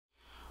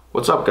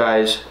What's up,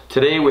 guys?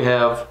 Today we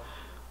have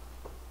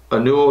a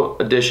new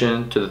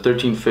addition to the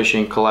 13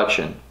 Fishing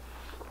collection.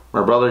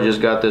 My brother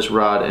just got this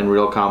rod and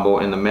reel combo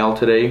in the mail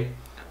today.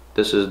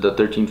 This is the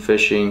 13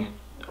 Fishing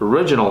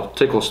original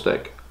Tickle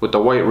stick with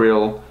the white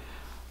reel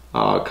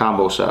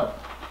combo set.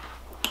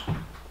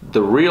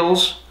 The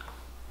reels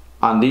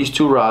on these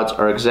two rods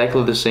are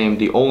exactly the same.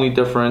 The only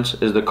difference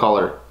is the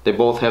color. They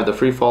both have the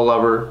free fall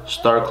lever,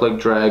 star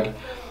click drag,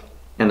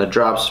 and the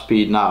drop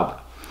speed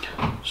knob.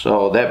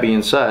 So that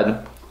being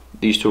said,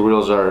 these two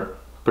reels are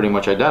pretty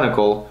much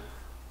identical.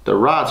 The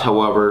rods,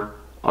 however,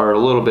 are a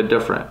little bit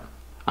different.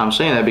 I'm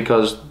saying that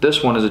because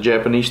this one is a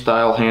Japanese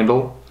style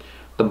handle.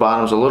 The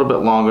bottom's a little bit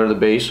longer, the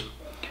base,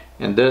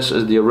 and this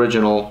is the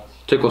original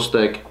Tickle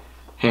stick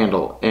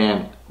handle.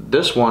 And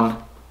this one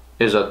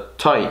is a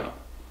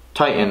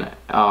Titan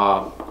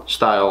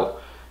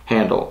style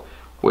handle,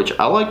 which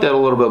I like that a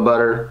little bit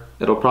better.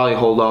 It'll probably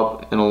hold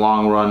up in the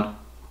long run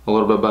a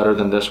little bit better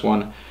than this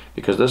one,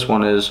 because this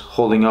one is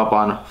holding up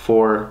on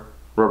 4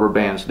 rubber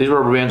bands. These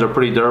rubber bands are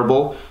pretty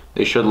durable.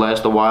 They should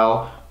last a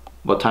while,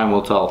 but time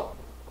will tell.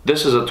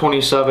 This is a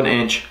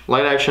 27-inch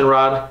light action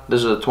rod.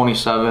 This is a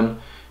 27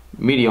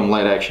 medium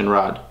light action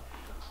rod.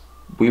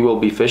 We will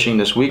be fishing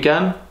this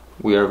weekend.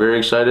 We are very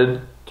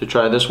excited to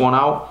try this one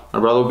out. My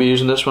brother will be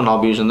using this one, I'll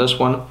be using this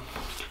one,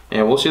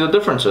 and we'll see the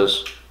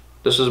differences.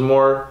 This is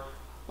more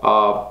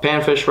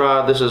panfish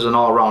rod, this is an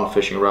all-around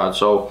fishing rod,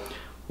 so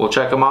we'll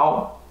check them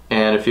out.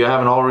 And if you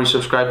haven't already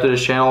subscribed to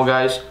this channel,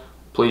 guys,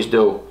 please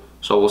do.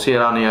 So we'll see it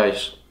on the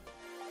ice.